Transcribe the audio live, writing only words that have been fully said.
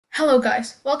Hello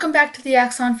guys, welcome back to the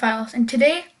Axon Files, and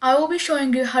today I will be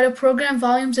showing you how to program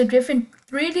volumes of different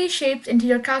 3D shapes into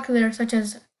your calculator, such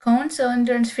as cone,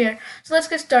 cylinder, and sphere. So let's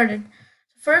get started.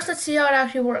 First, let's see how it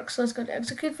actually works. So let's go to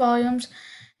execute volumes,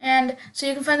 and so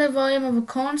you can find the volume of a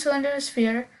cone, cylinder, and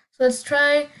sphere. So let's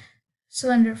try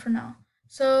cylinder for now.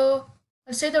 So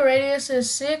let's say the radius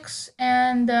is 6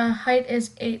 and the height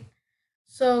is 8.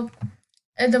 So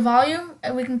the volume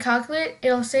we can calculate,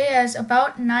 it'll say as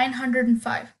about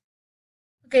 905.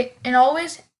 Okay, and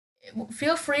always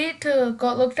feel free to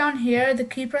go look down here, the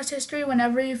key press history,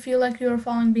 whenever you feel like you are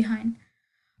falling behind.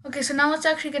 Okay, so now let's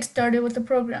actually get started with the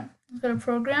program. Let's go to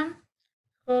Program,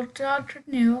 go to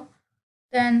New,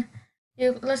 then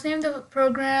let's name the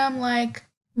program like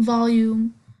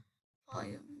Volume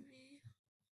V.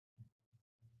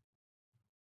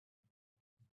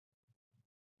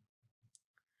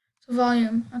 So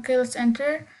Volume. Okay, let's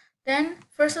enter. Then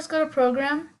first let's go to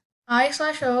Program,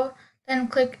 I/O, then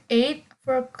click 8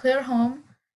 for Clear Home,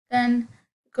 then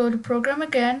go to Program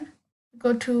again,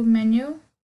 go to Menu,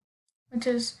 which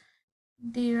is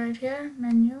D right here,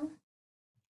 menu,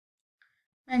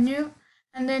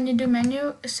 and then you do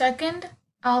menu second,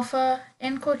 alpha,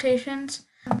 in quotations,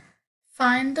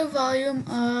 find the volume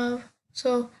of,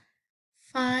 so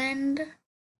find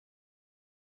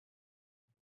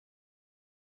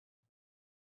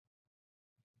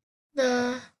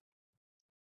the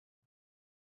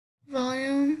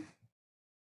volume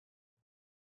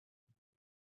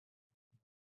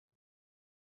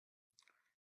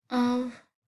of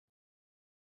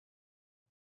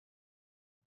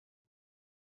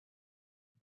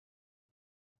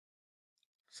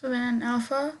so then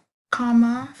alpha,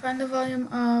 comma, find the volume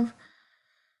of,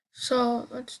 so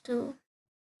let's do,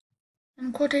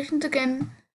 in quotations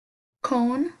again,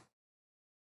 cone,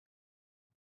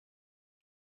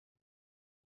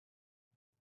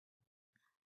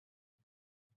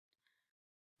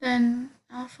 then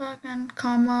alpha again,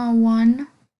 comma, 1,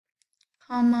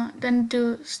 comma, then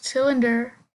do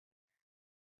cylinder,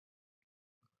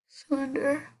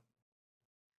 cylinder,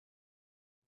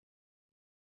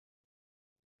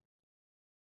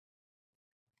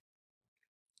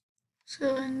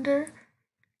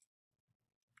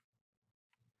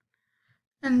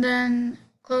 and then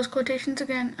close quotations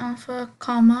again, alpha,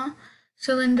 comma,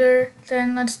 cylinder,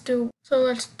 then let's do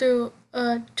 2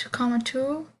 comma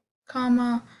 2,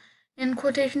 comma, in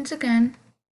quotations again.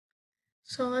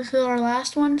 So let's do our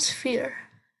last one, sphere.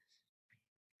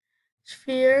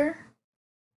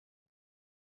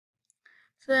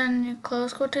 So then you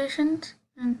close quotations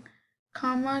and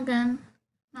comma again,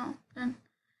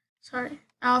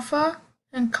 alpha,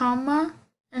 then comma,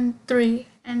 and 3,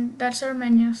 and that's our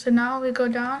menu. So now we go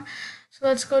down, so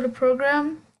let's go to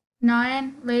Program,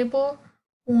 9, Label,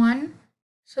 1.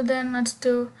 So then let's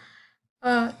do,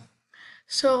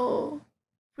 so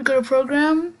we go to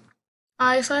Program,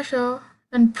 I/O,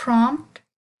 then prompt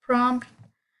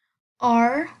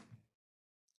R,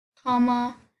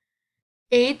 comma,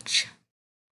 H.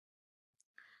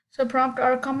 So prompt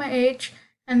R, comma, H,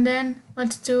 and then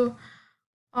let's do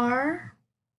R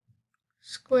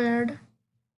squared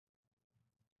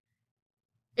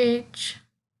H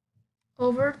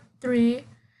over 3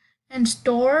 and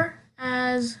store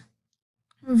as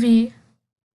V.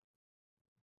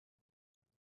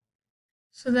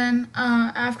 So then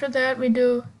after that we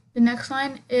do, the next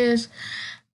line is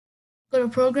go to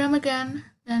Program again,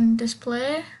 then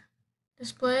display,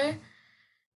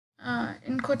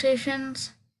 in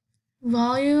quotations,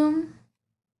 volume,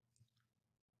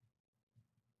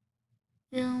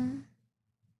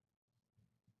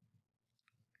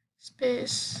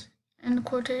 space, in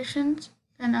quotations,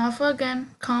 then alpha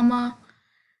again, comma,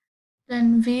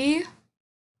 then V,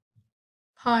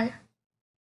 pi.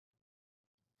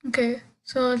 Okay,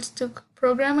 so let's do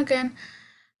Program again,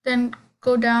 then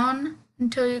go down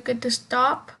until you get to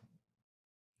stop.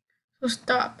 So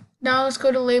stop. Now let's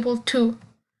go to Label 2.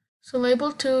 So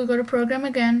Label 2, go to Program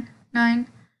again, 9,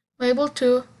 Label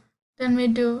 2, then we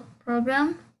do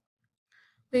Program,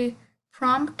 we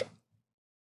prompt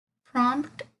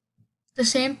the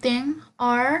same thing,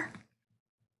 R,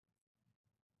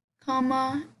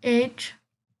 comma, H.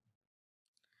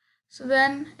 So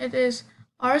then it is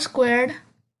R squared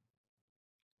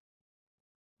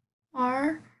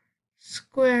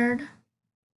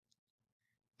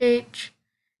H,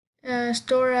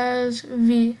 store as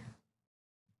V.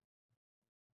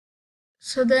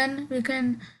 So then we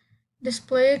can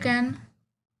display again,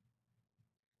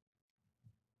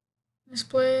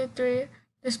 display 3,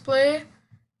 display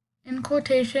in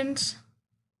quotations,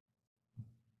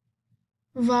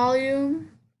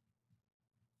 volume,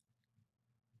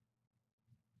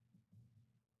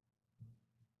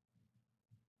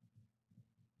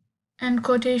 and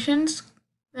quotations,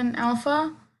 then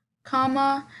alpha,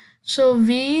 comma, so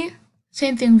v,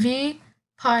 same thing, v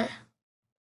pi.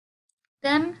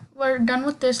 Then we're done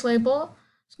with this label.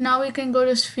 So now we can go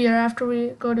to sphere after we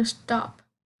go to stop.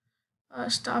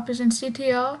 Stop is in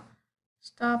CTL,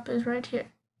 stop is right here.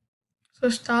 So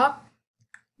stop.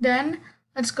 Then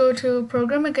let's go to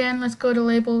program again. Let's go to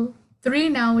label 3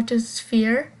 now, which is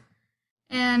sphere.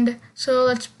 And so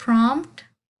let's prompt.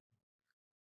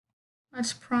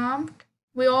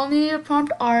 We only need to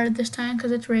prompt R this time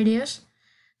because it's radius.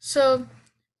 So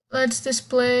let's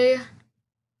display.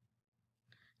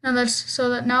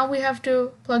 Now we have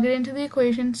to plug it into the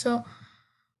equation. So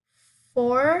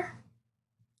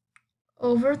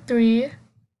 4/3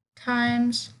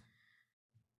 times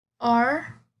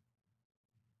R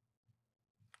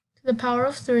to the power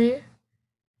of 3.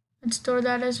 Let's store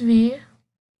that as V.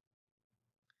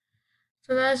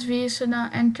 So that's V, so now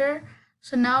enter.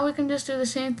 So now we can just do the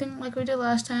same thing like we did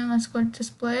last time. Let's go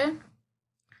to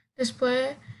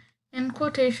display in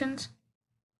quotations,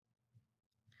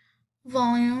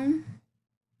 volume,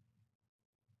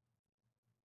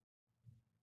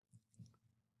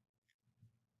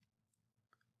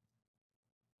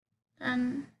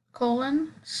 then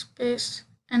colon, space,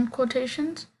 and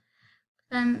quotations,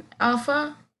 then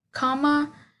alpha,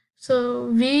 comma, so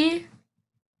V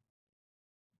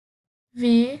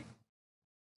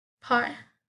pi.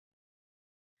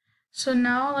 So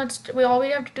now all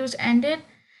we have to do is end it,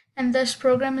 and this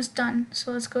program is done.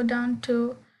 So let's go down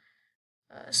to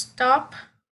stop.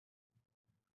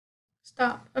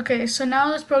 Okay, so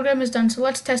now this program is done. So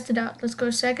let's test it out. Let's go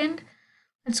to second.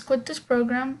 Let's quit this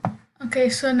program. Okay,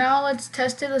 so now let's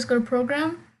test it. Let's go to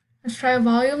program. Let's try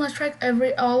volume. Let's try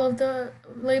all of the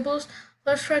labels.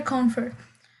 Let's try cone first.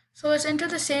 So let's enter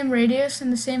the same radius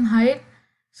and the same height.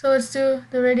 So let's do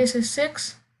the radius is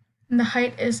 6 and the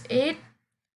height is 8.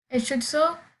 It should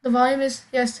so. The volume is,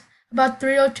 yes, about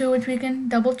 302, which we can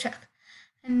double check.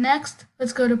 And next,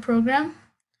 let's go to program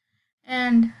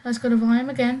and let's go to volume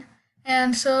again.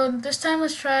 And so this time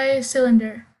let's try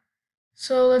cylinder.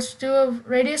 So let's do a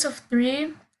radius of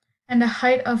 3 and a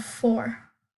height of 4.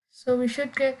 So we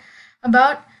should get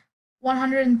about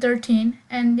 113.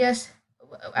 And yes,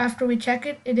 after we check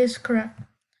it, it is correct.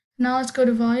 Now let's go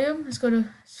to volume. Let's go to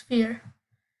sphere.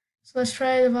 So let's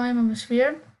try the volume of a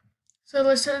sphere. So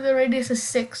let's say the radius is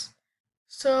 6.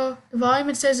 So the volume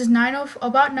it says is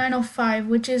about 905,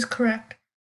 which is correct.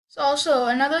 So also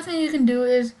another thing you can do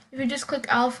is if you just click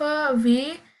alpha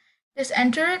V, just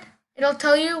enter it, it'll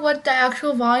tell you what the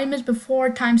actual volume is before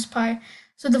times pi.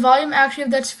 So the volume actually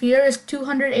of that sphere is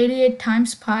 288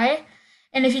 times pi.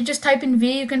 And if you just type in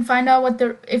V, you can find out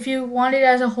if you want it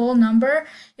as a whole number,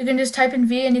 you can just type in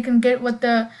V and you can get what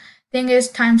the thing is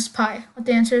times pi, what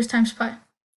the answer is times pi.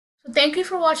 So thank you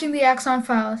for watching the Axon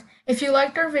Files. If you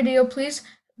liked our video, please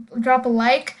drop a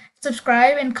like,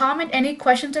 subscribe, and comment any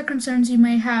questions or concerns you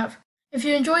may have. If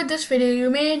you enjoyed this video, you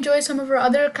may enjoy some of our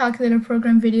other calculator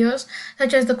program videos,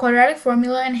 such as the Quadratic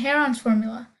Formula and Heron's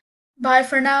Formula. Bye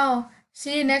for now.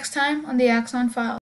 See you next time on the Axon Files.